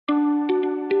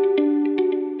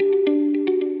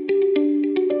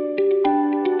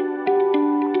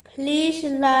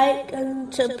like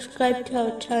and subscribe to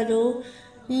our channel.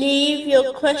 Leave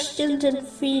your questions and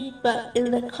feedback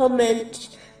in the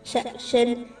comments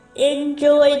section.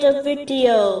 Enjoy the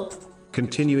video.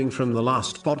 Continuing from the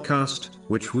last podcast,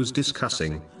 which was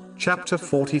discussing chapter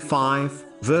 45,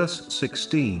 verse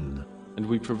 16. And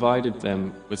we provided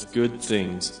them with good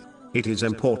things. It is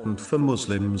important for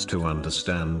Muslims to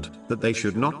understand that they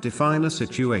should not define a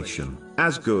situation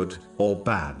as good or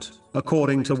bad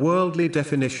according to worldly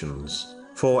definitions.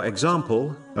 For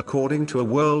example, according to a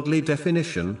worldly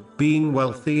definition, being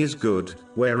wealthy is good,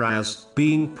 whereas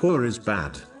being poor is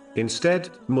bad. Instead,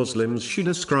 Muslims should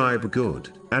ascribe good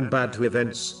and bad to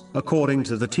events according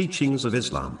to the teachings of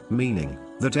Islam, meaning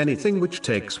that anything which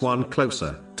takes one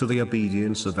closer to the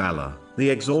obedience of Allah, the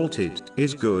Exalted,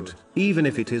 is good, even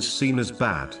if it is seen as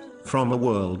bad from a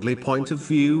worldly point of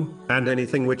view, and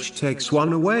anything which takes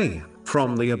one away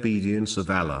from the obedience of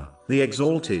Allah, the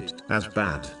Exalted, as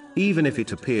bad, even if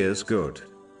it appears good.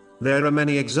 There are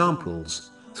many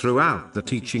examples throughout the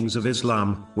teachings of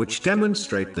Islam which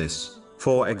demonstrate this.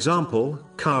 For example,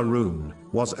 Qarun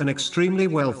was an extremely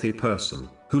wealthy person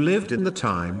who lived in the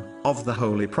time of the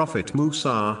Holy Prophet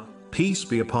Musa, peace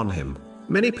be upon him.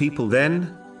 Many people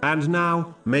then, and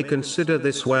now, may consider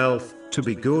this wealth to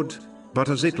be good, but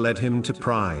as it led him to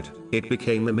pride, it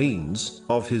became a means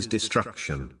of his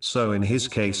destruction. So in his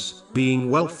case, being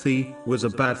wealthy was a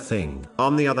bad thing.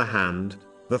 On the other hand,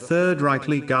 the third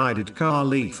rightly guided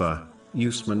Khalifa,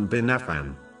 Uthman bin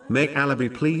Affan, may Allah be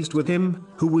pleased with him,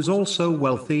 who was also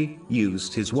wealthy,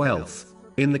 used his wealth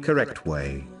in the correct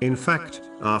way. In fact,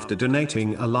 after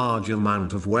donating a large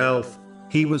amount of wealth,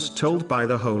 he was told by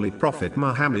the Holy Prophet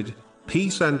Muhammad,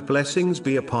 peace and blessings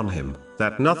be upon him,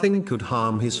 that nothing could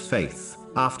harm his faith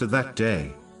after that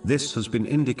day. This has been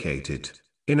indicated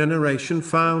in a narration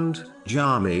found,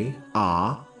 Jami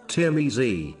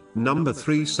Tirmizi, number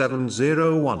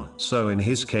 3701. So in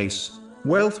his case,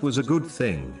 wealth was a good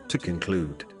thing. To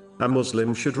conclude, a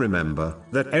Muslim should remember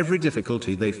that every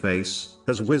difficulty they face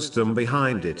has wisdom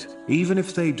behind it, even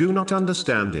if they do not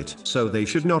understand it. So they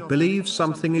should not believe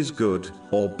something is good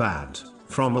or bad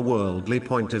from a worldly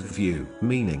point of view,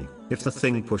 meaning, if the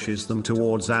thing pushes them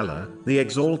towards Allah, the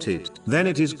Exalted, then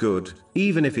it is good,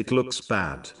 even if it looks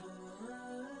bad.